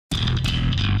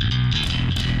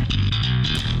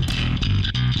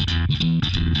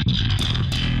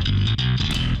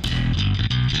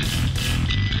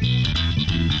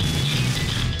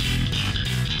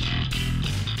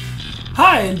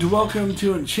Hi, and welcome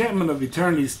to Enchantment of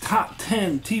Eternity's Top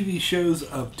 10 TV Shows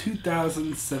of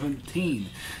 2017.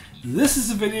 This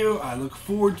is a video I look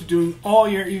forward to doing all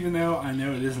year, even though I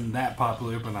know it isn't that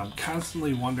popular, but I'm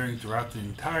constantly wondering throughout the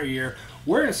entire year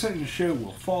where a certain show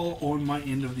will fall on my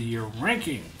end of the year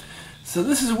ranking. So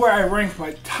this is where I rank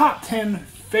my top 10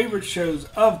 favorite shows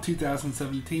of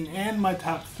 2017 and my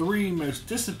top 3 most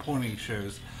disappointing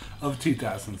shows of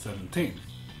 2017.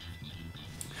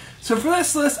 So for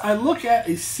this list, I look at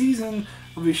a season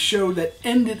of a show that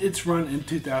ended its run in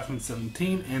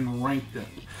 2017 and rank them.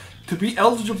 To be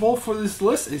eligible for this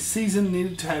list, a season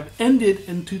needed to have ended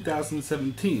in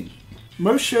 2017.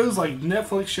 Most shows like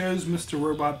Netflix shows, Mr.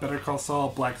 Robot, Better Call Saul,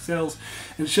 Black Sails,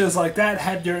 and shows like that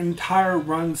had their entire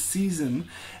run season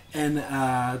in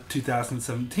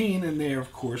 2017, and they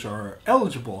of course are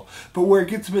eligible. But where it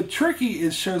gets a bit tricky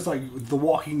is shows like The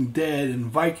Walking Dead and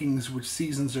Vikings, which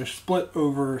seasons are split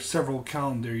over several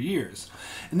calendar years.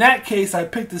 In that case, I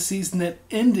picked a season that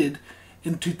ended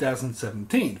in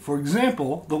 2017. For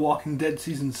example, The Walking Dead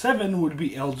Season 7 would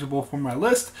be eligible for my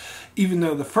list, even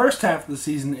though the first half of the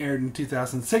season aired in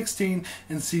 2016,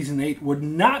 and Season 8 would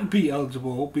not be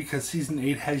eligible because Season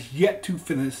 8 has yet to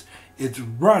finish its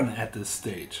run at this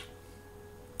stage.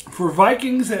 For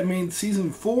Vikings, that means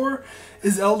Season 4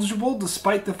 is eligible,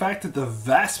 despite the fact that the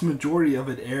vast majority of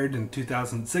it aired in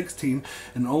 2016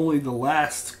 and only the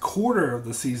last quarter of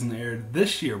the season aired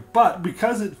this year. But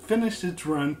because it finished its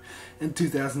run in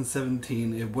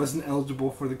 2017, it wasn't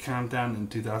eligible for the countdown in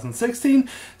 2016,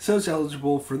 so it's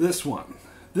eligible for this one.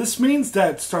 This means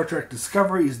that Star Trek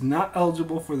Discovery is not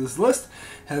eligible for this list,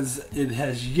 as it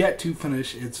has yet to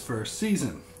finish its first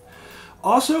season.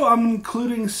 Also, I'm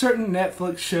including certain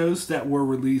Netflix shows that were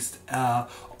released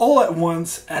all at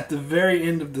once at the very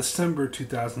end of December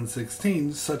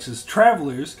 2016, such as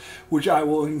Travelers, which I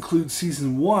will include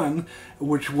Season 1,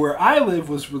 which Where I Live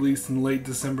was released in late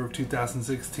December of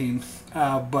 2016,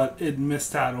 but it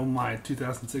missed out on my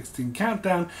 2016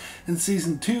 countdown, and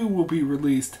Season 2 will be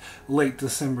released late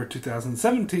December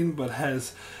 2017, but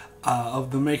has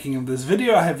of the making of this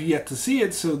video, I have yet to see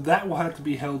it, so that will have to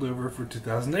be held over for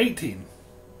 2018.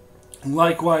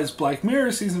 Likewise, Black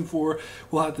Mirror Season 4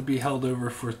 will have to be held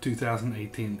over for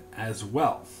 2018 as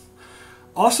well.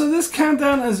 Also, this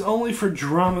countdown is only for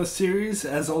drama series,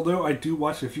 as although I do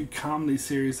watch a few comedy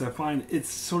series, I find it's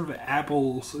sort of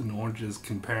apples and oranges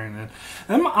comparing it.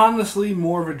 I'm honestly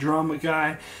more of a drama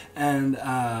guy, and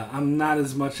I'm not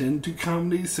as much into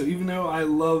comedy, so even though I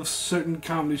love certain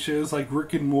comedy shows like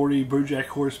Rick and Morty, BoJack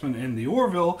Horseman, and The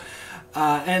Orville,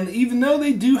 and even though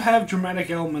they do have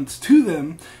dramatic elements to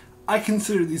them, I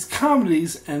consider these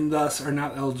comedies and thus are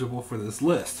not eligible for this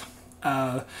list.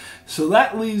 So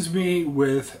that leaves me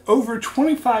with over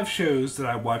 25 shows that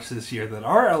I watched this year that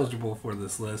are eligible for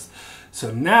this list.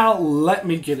 So now let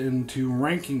me get into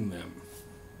ranking them.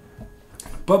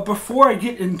 But before I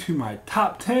get into my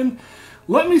top 10,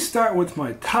 let me start with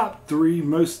my top 3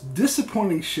 most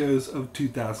disappointing shows of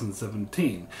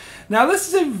 2017. Now this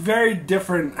is a very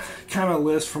different kind of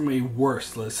list from a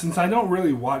worst list. Since I don't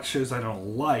really watch shows I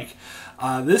don't like,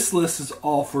 this list is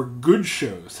all for good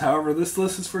shows. However, this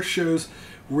list is for shows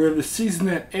where the season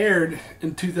that aired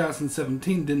in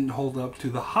 2017 didn't hold up to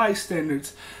the high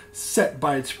standards set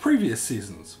by its previous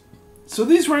seasons. So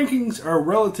these rankings are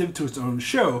relative to its own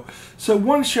show. So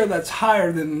one show that's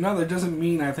higher than another doesn't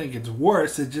mean I think it's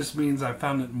worse. It just means I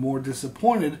found it more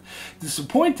disappointing,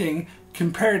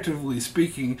 comparatively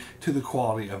speaking, to the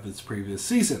quality of its previous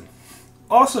season.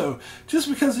 Also, just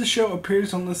because the show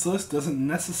appears on this list doesn't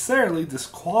necessarily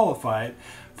disqualify it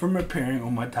from appearing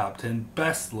on my top 10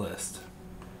 best list.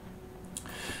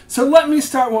 So let me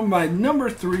start with my number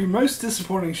 3 most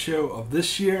disappointing show of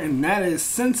this year, and that is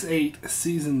Sense8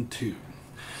 Season 2.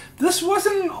 This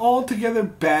wasn't an altogether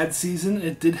bad season.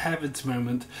 It did have its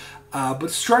moment,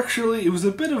 but structurally it was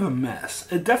a bit of a mess.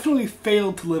 It definitely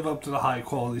failed to live up to the high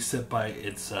quality set by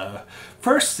its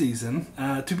first season.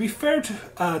 To be fair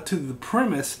to the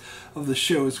premise of the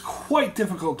show, is quite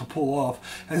difficult to pull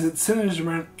off, as it centers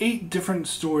around 8 different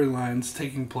storylines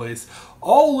taking place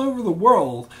all over the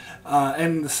world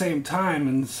and at the same time,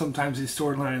 and sometimes these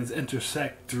storylines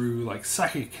intersect through like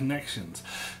psychic connections.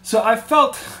 So I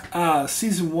felt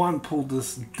Season 1 pulled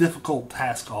this difficult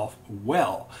task off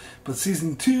well, but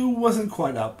Season 2 wasn't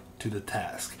quite up to the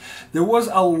task. There was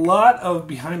a lot of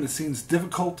behind the scenes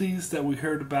difficulties that we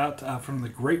heard about from the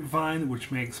grapevine, which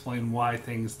may explain why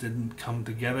things didn't come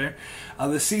together.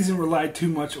 The season relied too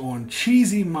much on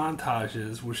cheesy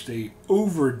montages, which they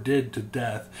overdid to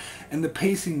death, and the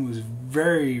pacing was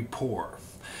very poor.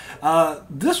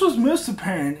 This was most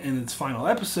apparent in its final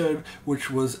episode,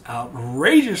 which was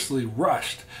outrageously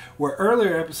rushed, where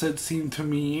earlier episodes seemed to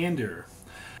meander,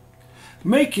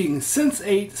 making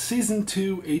Sense8 Season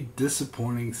 2 a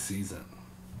disappointing season.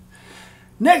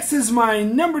 Next is my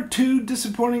number 2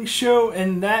 disappointing show,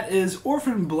 and that is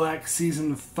Orphan Black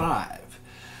Season 5.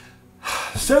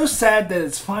 So sad that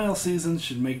its final season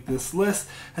should make this list,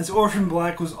 as Orphan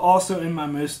Black was also in my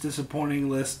most disappointing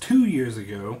list 2 years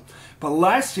ago, but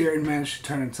last year it managed to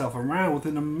turn itself around with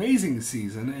an amazing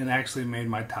season and actually made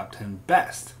my top 10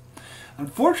 best.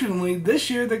 Unfortunately, this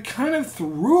year they kind of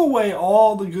threw away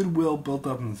all the goodwill built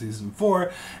up in Season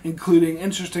 4, including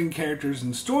interesting characters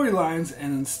and storylines,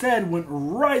 and instead went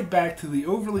right back to the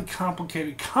overly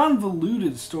complicated,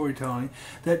 convoluted storytelling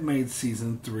that made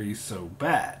Season 3 so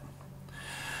bad.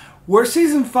 Where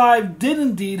Season 5 did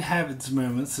indeed have its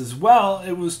moments as well,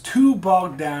 it was too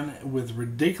bogged down with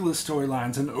ridiculous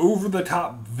storylines and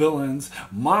over-the-top villains,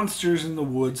 monsters in the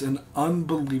woods, and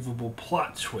unbelievable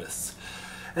plot twists.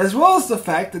 As well as the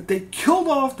fact that they killed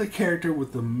off the character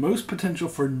with the most potential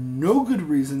for no good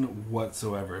reason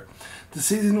whatsoever. The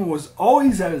season was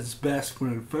always at its best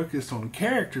when it focused on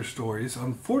character stories.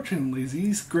 Unfortunately,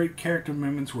 these great character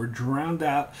moments were drowned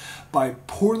out by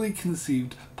poorly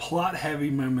conceived, plot-heavy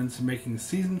moments, making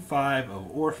Season 5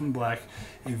 of Orphan Black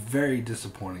a very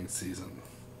disappointing season.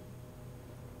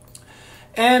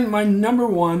 And my number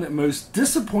 1 most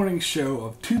disappointing show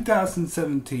of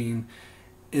 2017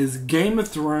 is Game of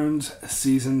Thrones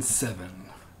Season 7.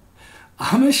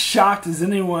 I'm as shocked as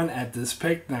anyone at this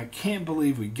pick, and I can't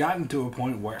believe we've gotten to a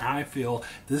point where I feel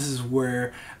this is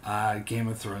where Game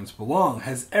of Thrones belong.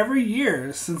 As every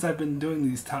year since I've been doing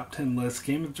these top 10 lists,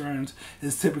 Game of Thrones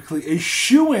is typically a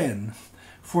shoo-in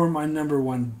for my number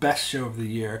 1 best show of the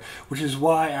year, which is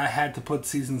why I had to put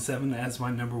Season 7 as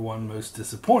my number 1 most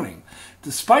disappointing.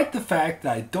 Despite the fact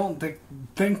that I don't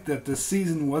think that this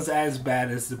season was as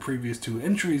bad as the previous 2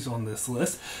 entries on this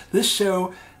list, this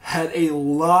show had a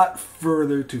lot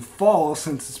further to fall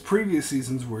since its previous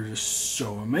seasons were just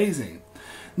so amazing.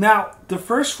 Now, the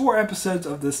first 4 episodes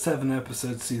of this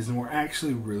 7-episode season were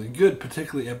actually really good,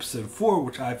 particularly episode 4,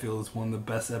 which I feel is one of the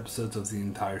best episodes of the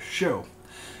entire show.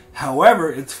 However,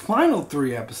 its final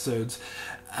 3 episodes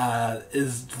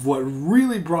is what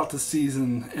really brought the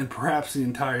season and perhaps the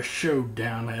entire show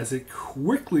down, as it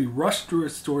quickly rushed through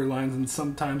its storylines in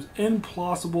sometimes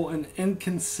implausible and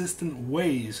inconsistent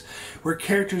ways, where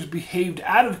characters behaved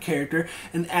out of character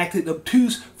and acted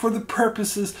obtuse for the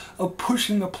purposes of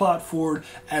pushing the plot forward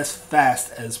as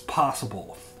fast as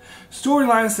possible.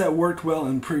 Storylines that worked well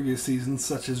in previous seasons,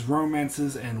 such as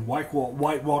romances and White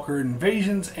Walker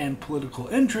invasions and political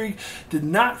intrigue, did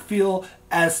not feel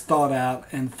as thought out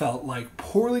and felt like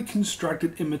poorly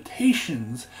constructed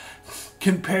imitations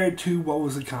compared to what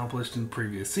was accomplished in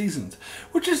previous seasons,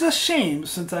 which is a shame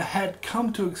since I had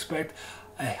come to expect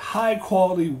a high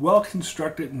quality, well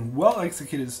constructed, and well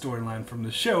executed storyline from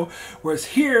the show, whereas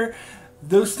here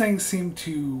those things seem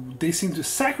to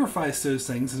sacrifice those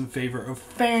things in favor of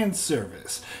fan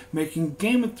service, making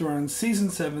Game of Thrones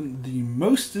Season 7 the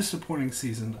most disappointing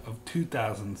season of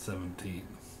 2017.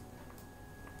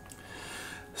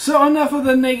 So enough of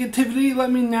the negativity,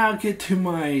 let me now get to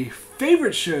my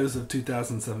favorite shows of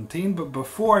 2017, but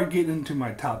before I get into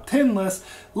my top 10 list,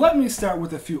 let me start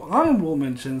with a few honorable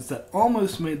mentions that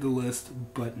almost made the list,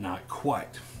 but not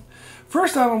quite.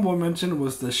 First honorable mention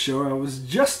was the show I was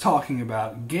just talking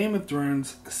about, Game of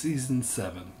Thrones Season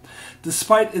 7.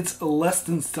 Despite its less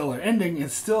than stellar ending,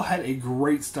 it still had a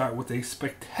great start with a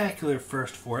spectacular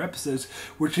first 4 episodes,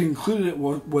 which included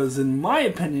what was, in my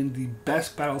opinion, the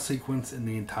best battle sequence in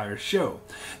the entire show,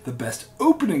 the best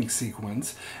opening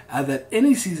sequence that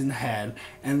any season had,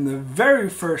 and the very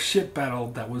first ship battle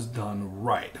that was done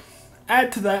right.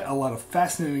 Add to that a lot of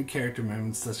fascinating character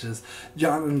moments, such as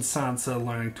Jon and Sansa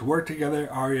learning to work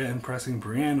together, Arya impressing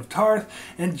Brienne of Tarth,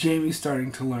 and Jaime starting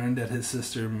to learn that his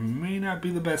sister may not be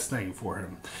the best thing for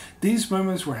him. These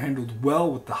moments were handled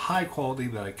well with the high quality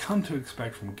that I come to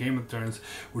expect from Game of Thrones,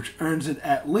 which earns it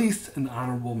at least an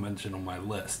honorable mention on my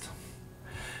list.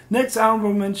 Next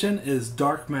honorable mention is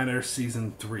Dark Matter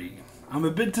Season 3. I'm a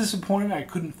bit disappointed I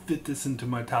couldn't fit this into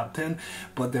my top 10,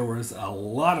 but there was a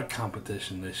lot of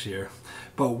competition this year.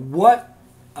 But what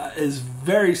is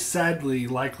very sadly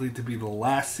likely to be the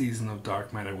last season of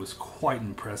Dark Matter, was quite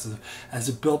impressive as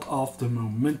it built off the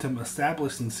momentum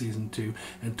established in Season 2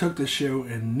 and took the show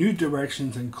in new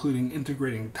directions, including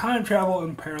integrating time travel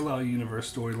and parallel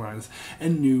universe storylines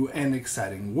in new and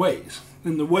exciting ways.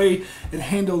 And the way it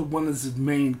handled one of its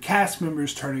main cast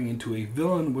members turning into a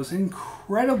villain was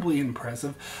incredibly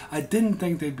impressive. I didn't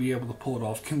think they'd be able to pull it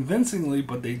off convincingly,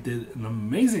 but they did an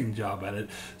amazing job at it,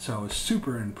 so I was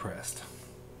super impressed.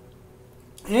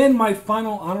 And my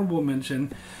final honorable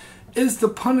mention is The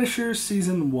Punisher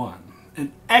Season 1.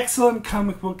 An excellent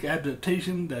comic book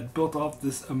adaptation that built off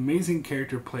this amazing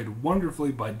character played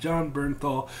wonderfully by Jon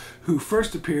Bernthal, who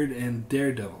first appeared in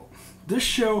Daredevil. This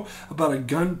show about a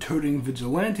gun-toting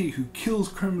vigilante who kills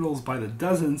criminals by the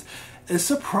dozens is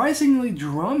surprisingly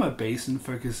drama-based and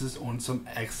focuses on some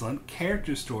excellent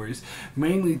character stories,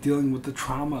 mainly dealing with the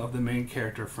trauma of the main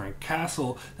character Frank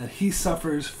Castle that he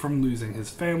suffers from losing his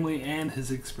family and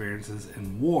his experiences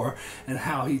in war, and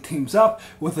how he teams up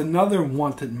with another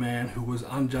wanted man who was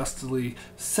unjustly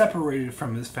separated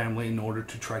from his family in order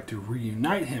to try to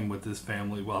reunite him with his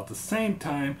family while at the same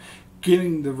time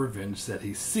getting the revenge that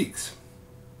he seeks.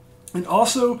 It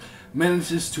also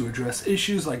manages to address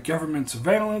issues like government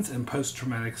surveillance and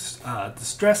post-traumatic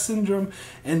distress syndrome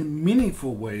in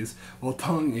meaningful ways while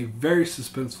telling a very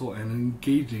suspenseful and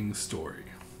engaging story.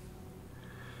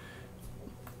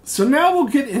 So now we'll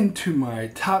get into my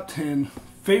top 10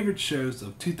 favorite shows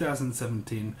of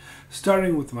 2017,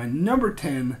 starting with my number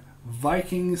 10,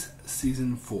 Vikings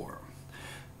Season 4.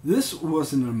 This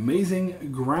was an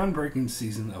amazing, groundbreaking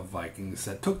season of Vikings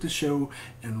that took the show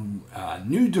in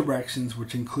new directions,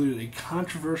 which included a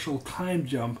controversial time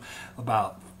jump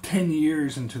about 10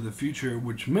 years into the future,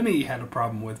 which many had a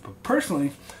problem with, but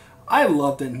personally, I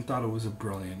loved it and thought it was a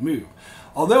brilliant move.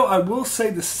 Although I will say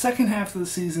the second half of the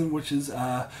season, which is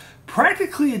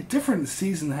practically a different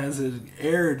season, as it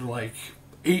aired like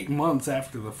 8 months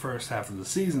after the first half of the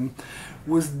season,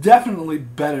 was definitely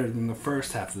better than the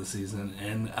first half of the season,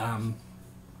 and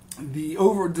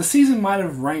the season might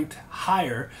have ranked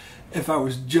higher if I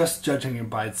was just judging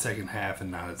it by its second half and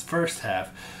not its first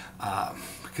half,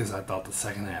 because I thought the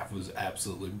second half was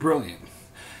absolutely brilliant.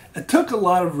 It took a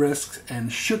lot of risks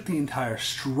and shook the entire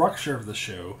structure of the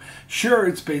show. Sure,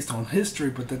 it's based on history,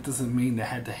 but that doesn't mean they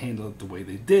had to handle it the way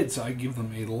they did, so I give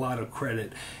them a lot of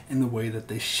credit in the way that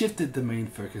they shifted the main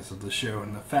focus of the show,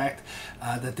 and the fact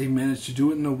that they managed to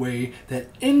do it in a way that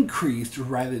increased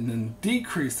rather than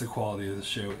decreased the quality of the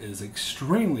show is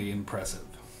extremely impressive.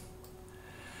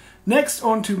 Next,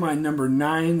 on to my number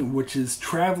 9, which is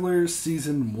Travelers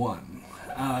Season 1.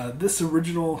 This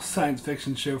original science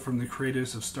fiction show from the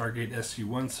creators of Stargate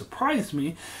SG-1 surprised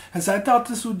me, as I thought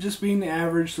this would just be an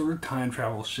average sort of time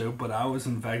travel show, but I was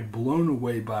in fact blown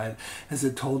away by it, as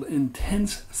it told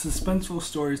intense, suspenseful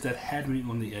stories that had me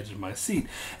on the edge of my seat.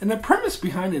 And the premise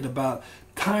behind it about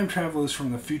time travelers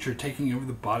from the future taking over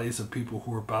the bodies of people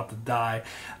who are about to die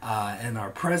and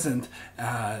are present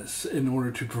in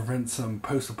order to prevent some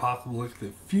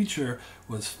post-apocalyptic future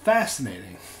was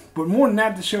fascinating. But more than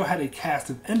that, the show had a cast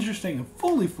of interesting and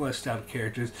fully fleshed out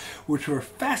characters which were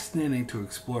fascinating to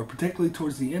explore, particularly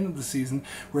towards the end of the season,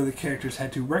 where the characters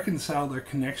had to reconcile their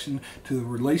connection to the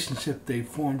relationship they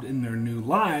formed in their new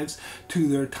lives to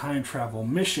their time travel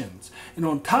missions. And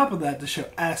on top of that, the show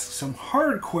asks some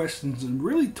hard questions and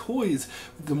really toys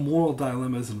with the moral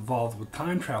dilemmas involved with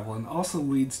time travel, and also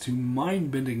leads to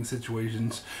mind-bending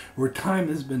situations where time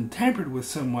has been tampered with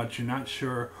so much you're not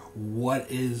sure what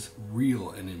is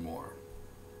real anymore.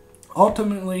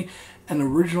 Ultimately, an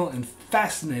original and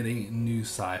fascinating new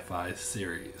sci-fi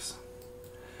series.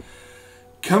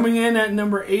 Coming in at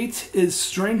number 8 is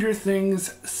Stranger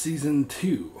Things Season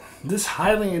 2. This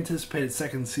highly anticipated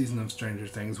second season of Stranger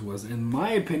Things was, in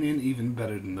my opinion, even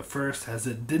better than the first, as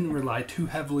it didn't rely too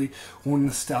heavily on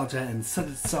nostalgia and set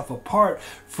itself apart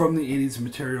from the 80s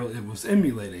material it was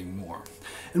emulating more.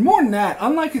 And more than that,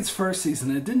 unlike its first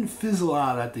season, it didn't fizzle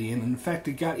out at the end. In fact,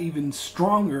 it got even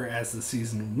stronger as the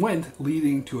season went,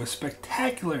 leading to a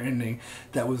spectacular ending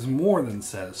that was more than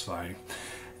satisfying.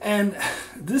 And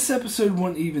this episode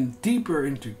went even deeper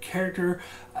into character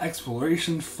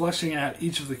exploration, fleshing out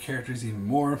each of the characters even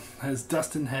more, as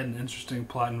Dustin had an interesting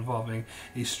plot involving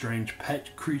a strange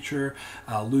pet creature.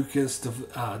 Lucas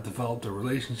developed a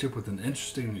relationship with an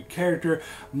interesting new character.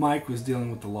 Mike was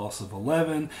dealing with the loss of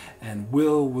Eleven, and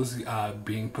Will was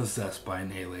being possessed by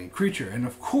an alien creature. And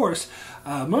of course,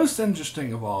 most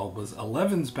interesting of all was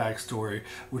Eleven's backstory,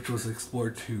 which was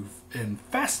explored in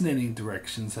fascinating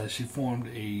directions as she formed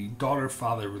a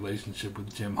daughter-father relationship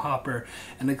with Jim Hopper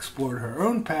and explored her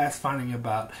own past, finding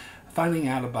finding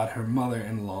out about her mother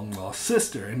and long-lost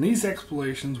sister. And these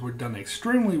explorations were done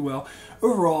extremely well,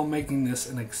 overall making this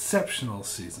an exceptional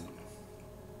season.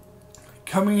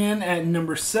 Coming in at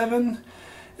number 7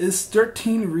 is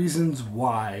 13 Reasons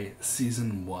Why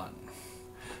Season 1.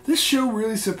 This show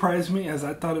really surprised me, as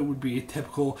I thought it would be a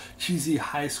typical cheesy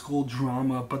high school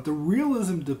drama, but the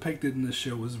realism depicted in the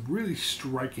show was really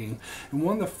striking, and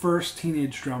one of the first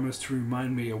teenage dramas to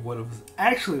remind me of what it was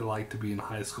actually like to be in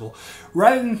high school,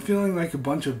 rather than feeling like a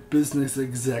bunch of business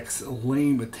execs'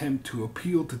 lame attempt to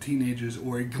appeal to teenagers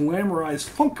or a glamorized,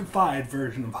 funkified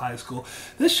version of high school.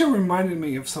 This show reminded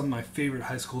me of some of my favorite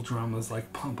high school dramas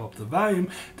like Pump Up the Volume,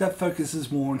 that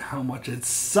focuses more on how much it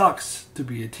sucks to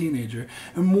be a teenager,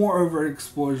 and moreover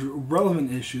explores relevant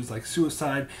issues like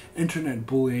suicide, internet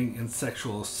bullying, and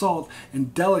sexual assault in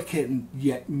delicate and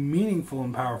yet meaningful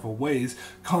and powerful ways,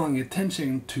 calling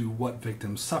attention to what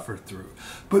victims suffer through.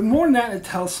 But more than that, it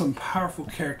tells some powerful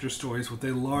character stories with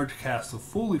a large cast of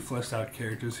fully fleshed out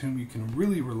characters whom you can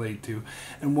really relate to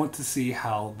and want to see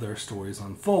how their stories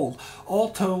unfold, all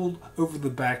told over the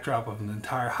backdrop of an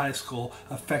entire high school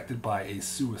affected by a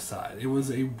suicide. It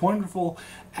was a wonderful,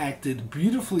 acted,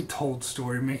 beautifully told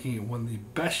story, making it one of the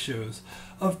best shows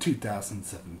of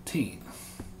 2017.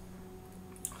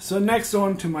 So next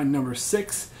on to my number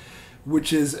 6,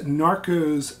 which is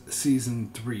Narcos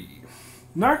Season 3.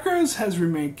 Narcos has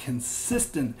remained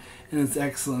consistent in its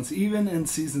excellence even in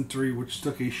Season 3, which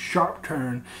took a sharp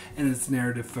turn in its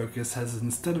narrative focus, as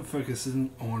instead of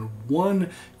focusing on one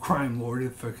crime lord,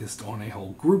 it focused on a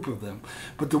whole group of them.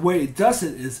 But the way it does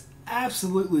it is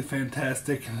absolutely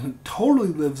fantastic, and it totally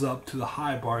lives up to the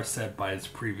high bar set by its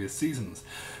previous seasons.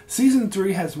 Season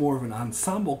 3 has more of an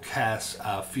ensemble cast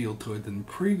feel to it than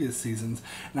previous seasons,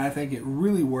 and I think it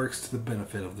really works to the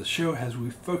benefit of the show as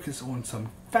we focus on some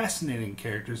fascinating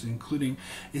characters, including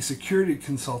a security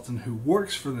consultant who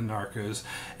works for the Narcos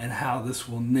and how this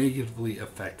will negatively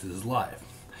affect his life.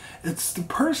 It's the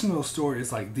personal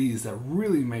stories like these that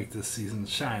really make this season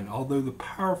shine, although the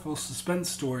powerful suspense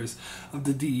stories of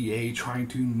the DEA trying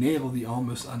to nail the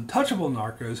almost untouchable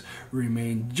Narcos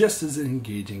remain just as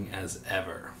engaging as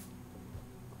ever.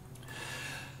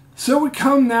 So we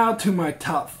come now to my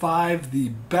top 5, the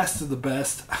best of the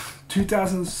best.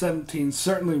 2017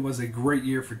 certainly was a great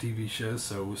year for TV shows,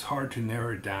 so it was hard to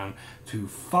narrow it down to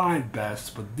 5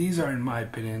 best, but these are, in my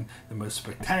opinion, the most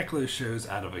spectacular shows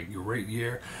out of a great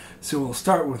year. So we'll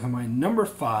start with my number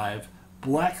 5,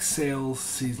 Black Sails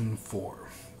Season 4.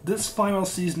 This final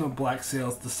season of Black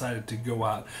Sails decided to go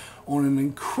out on an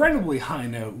incredibly high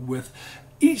note, with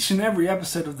each and every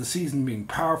episode of the season being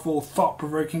powerful,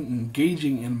 thought-provoking,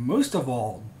 engaging, and most of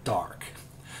all, dark.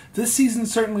 This season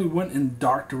certainly went in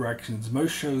dark directions.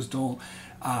 Most shows don't,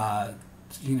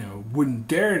 wouldn't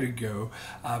dare to go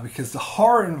because the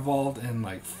horror involved in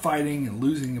like fighting and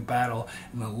losing a battle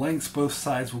and the lengths both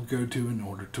sides will go to in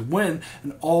order to win,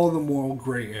 and all the moral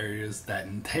gray areas that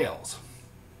entails.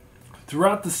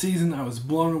 Throughout the season, I was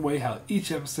blown away how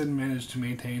each episode managed to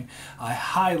maintain a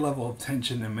high level of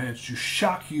tension and managed to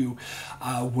shock you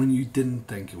when you didn't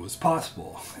think it was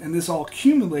possible. And this all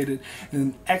accumulated in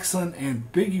an excellent,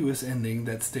 ambiguous ending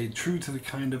that stayed true to the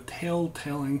kind of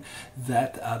tale-telling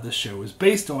that the show is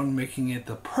based on, making it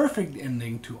the perfect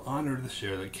ending to honor the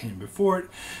show that came before it,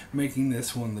 making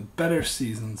this one of the better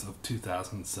seasons of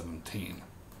 2017.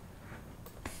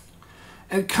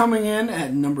 And coming in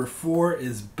at number 4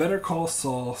 is Better Call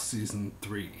Saul Season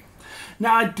 3.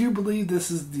 Now, I do believe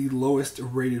this is the lowest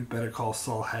rated Better Call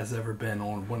Saul has ever been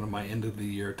on one of my end of the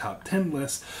year top 10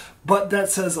 lists, but that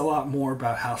says a lot more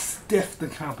about how stiff the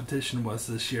competition was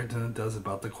this year than it does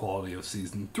about the quality of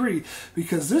Season 3,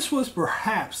 because this was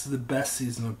perhaps the best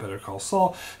season of Better Call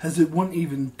Saul, as it went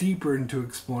even deeper into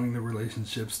exploring the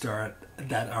relationships that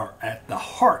are at the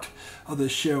heart of the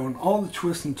show and all the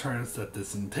twists and turns that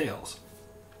this entails,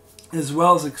 as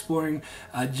well as exploring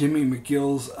Jimmy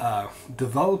McGill's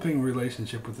developing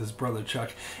relationship with his brother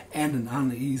Chuck and an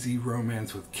uneasy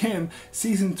romance with Kim.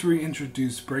 Season 3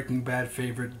 introduced Breaking Bad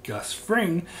favorite Gus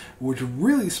Fring, which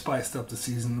really spiced up the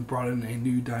season and brought in a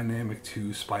new dynamic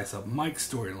to spice up Mike's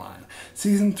storyline.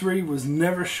 Season 3 was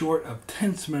never short of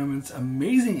tense moments,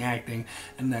 amazing acting,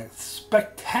 and that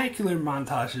spectacular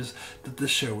montages that the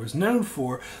show was known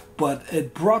for, but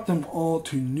it brought them all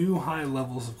to new high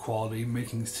levels of quality,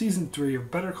 making Season 3 of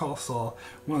Better Call Saul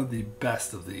one of the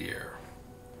best of the year.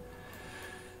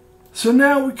 So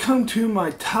now we come to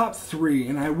my top 3,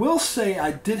 and I will say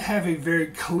I did have a very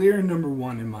clear number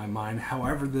 1 in my mind.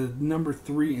 However, the number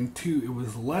 3 and 2, it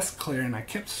was less clear, and I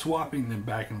kept swapping them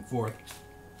back and forth.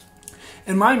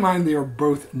 In my mind, they are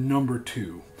both number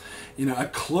 2. a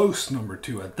close number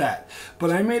 2 at that.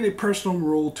 But I made a personal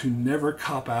rule to never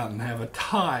cop out and have a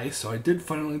tie, so I did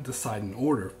finally decide an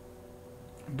order.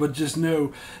 But just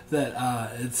know that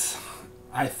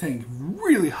I think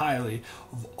really highly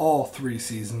of all 3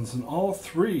 seasons, and all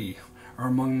 3 are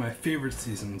among my favorite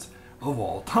seasons of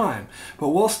all time. But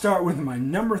we'll start with my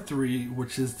number 3,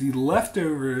 which is The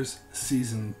Leftovers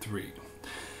Season 3.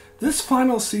 This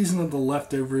final season of The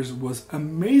Leftovers was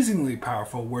amazingly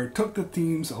powerful, where it took the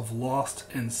themes of loss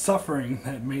and suffering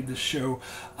that made the show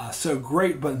so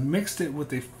great, but mixed it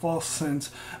with a false sense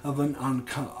of an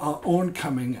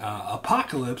oncoming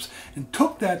apocalypse, and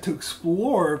took that to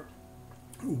explore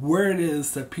where it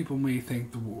is that people may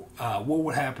think what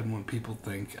would happen when people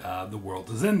think the world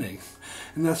is ending.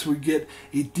 And thus we get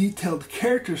a detailed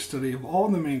character study of all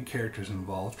the main characters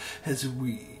involved, as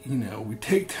we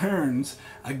take turns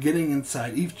getting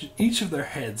inside each of their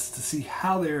heads to see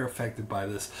how they are affected by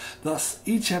this. Thus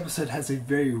each episode has a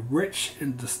very rich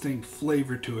and distinct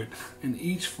flavor to it, and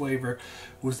each flavor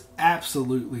was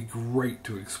absolutely great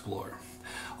to explore.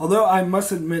 Although I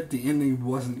must admit the ending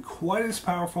wasn't quite as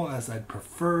powerful as I'd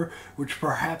prefer, which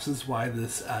perhaps is why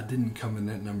this didn't come in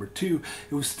at number 2,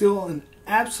 it was still an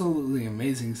absolutely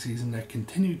amazing season that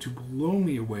continued to blow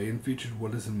me away and featured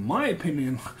what is, in my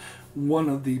opinion, one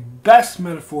of the best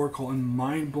metaphorical and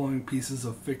mind-blowing pieces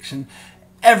of fiction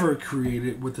ever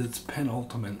created with its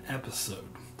penultimate episode,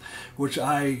 which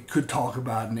I could talk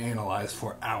about and analyze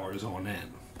for hours on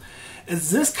end.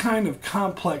 It's this kind of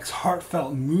complex,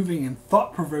 heartfelt, moving, and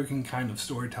thought-provoking kind of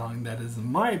storytelling that is,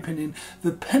 in my opinion,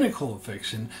 the pinnacle of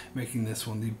fiction, making this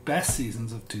one of the best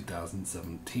seasons of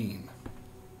 2017.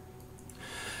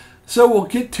 So we'll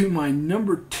get to my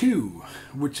number 2,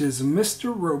 which is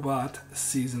Mr. Robot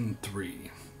Season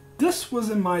 3. This was,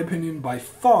 in my opinion, by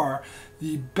far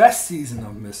the best season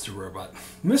of Mr. Robot.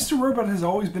 Mr. Robot has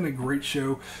always been a great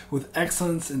show with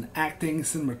excellence in acting,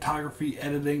 cinematography,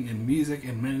 editing, and music,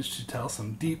 and managed to tell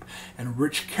some deep and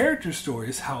rich character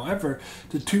stories. However,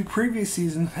 the 2 previous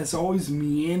seasons has always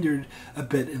meandered a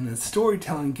bit in its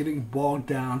storytelling, getting bogged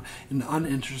down in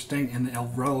uninteresting and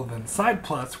irrelevant side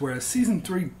plots, whereas Season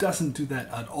 3 doesn't do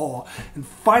that at all and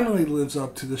finally lives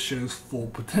up to the show's full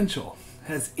potential,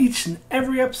 as each and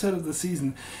every episode of the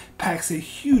season packs a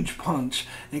huge punch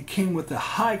and came with a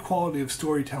high quality of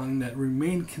storytelling that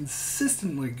remained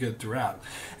consistently good throughout.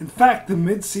 In fact, the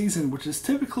mid-season, which is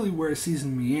typically where a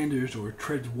season meanders or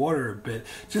treads water a bit,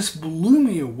 just blew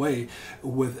me away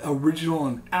with original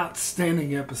and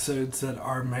outstanding episodes that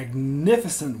are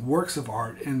magnificent works of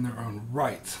art in their own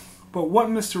right. But what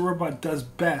Mr. Robot does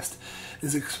best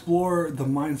is explore the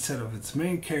mindset of its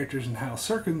main characters and how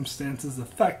circumstances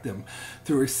affect them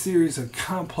through a series of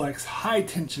complex,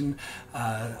 high-tension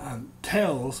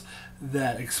tales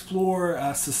that explore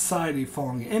society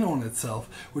falling in on itself,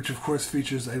 which of course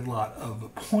features a lot of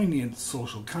poignant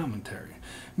social commentary.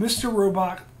 Mr.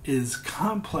 Robot is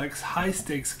complex,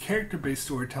 high-stakes, character-based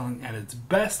storytelling at its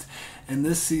best, and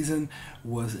this season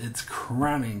was its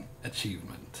crowning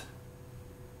achievement.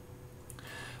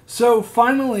 So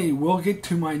finally, we'll get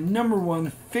to my number 1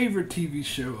 favorite TV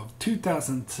show of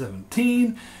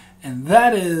 2017, and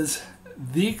that is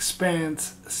The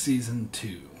Expanse Season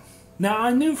 2. Now,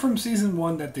 I knew from Season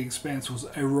 1 that The Expanse was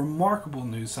a remarkable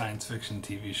new science fiction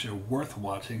TV show worth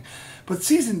watching, but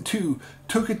Season 2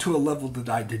 took it to a level that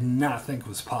I did not think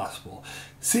was possible.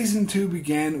 Season 2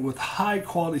 began with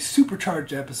high-quality,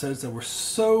 supercharged episodes that were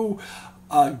so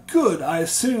good, I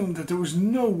assumed that there was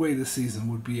no way the season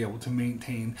would be able to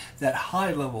maintain that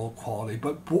high level of quality,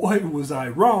 but boy was I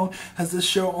wrong, as the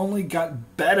show only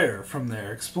got better from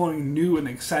there, exploring new and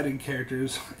exciting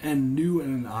characters and new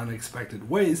and unexpected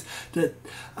ways that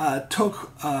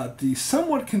took the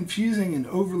somewhat confusing and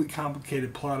overly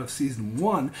complicated plot of Season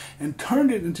 1 and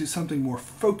turned it into something more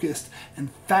focused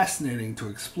and fascinating to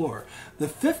explore. The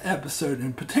 5th episode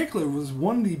in particular was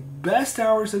one of the best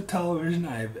hours of television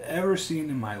I have ever seen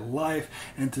in my life,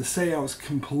 and to say I was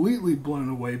completely blown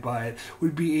away by it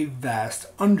would be a vast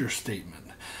understatement.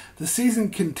 The season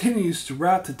continues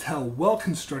throughout to tell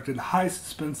well-constructed,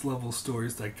 high-suspense level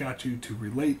stories that got you to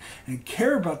relate and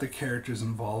care about the characters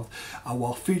involved,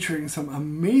 while featuring some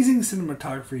amazing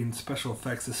cinematography and special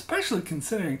effects, especially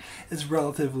considering its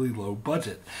relatively low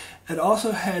budget. It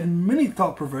also had many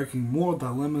thought-provoking moral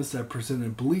dilemmas that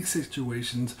presented bleak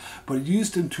situations, but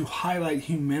used them to highlight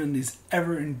humanity's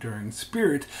ever-enduring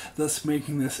spirit, thus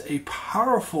making this a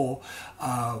powerful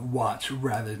watch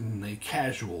rather than a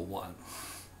casual one.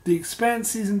 The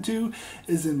Expanse Season 2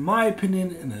 is, in my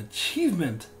opinion, an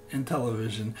achievement in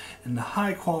television and the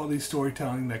high-quality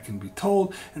storytelling that can be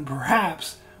told, and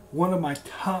perhaps one of my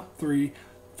top 3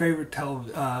 favorite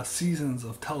seasons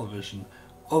of television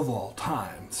of all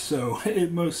time. So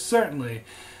it most certainly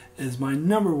is my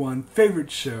 #1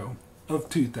 favorite show of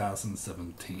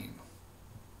 2017.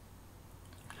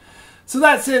 So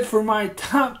that's it for my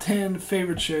top 10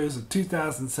 favorite shows of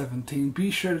 2017. Be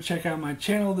sure to check out my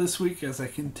channel this week as I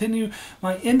continue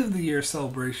my end of the year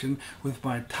celebration with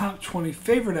my top 20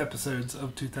 favorite episodes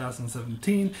of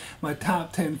 2017, my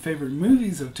top 10 favorite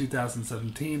movies of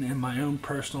 2017, and my own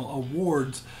personal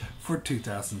awards for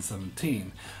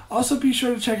 2017. Also be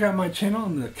sure to check out my channel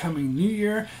in the coming new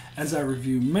year as I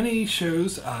review many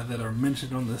shows that are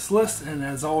mentioned on this list, and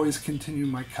as always continue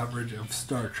my coverage of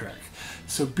Star Trek.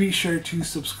 So be sure to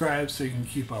subscribe so you can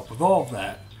keep up with all of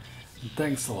that. And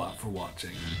thanks a lot for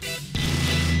watching.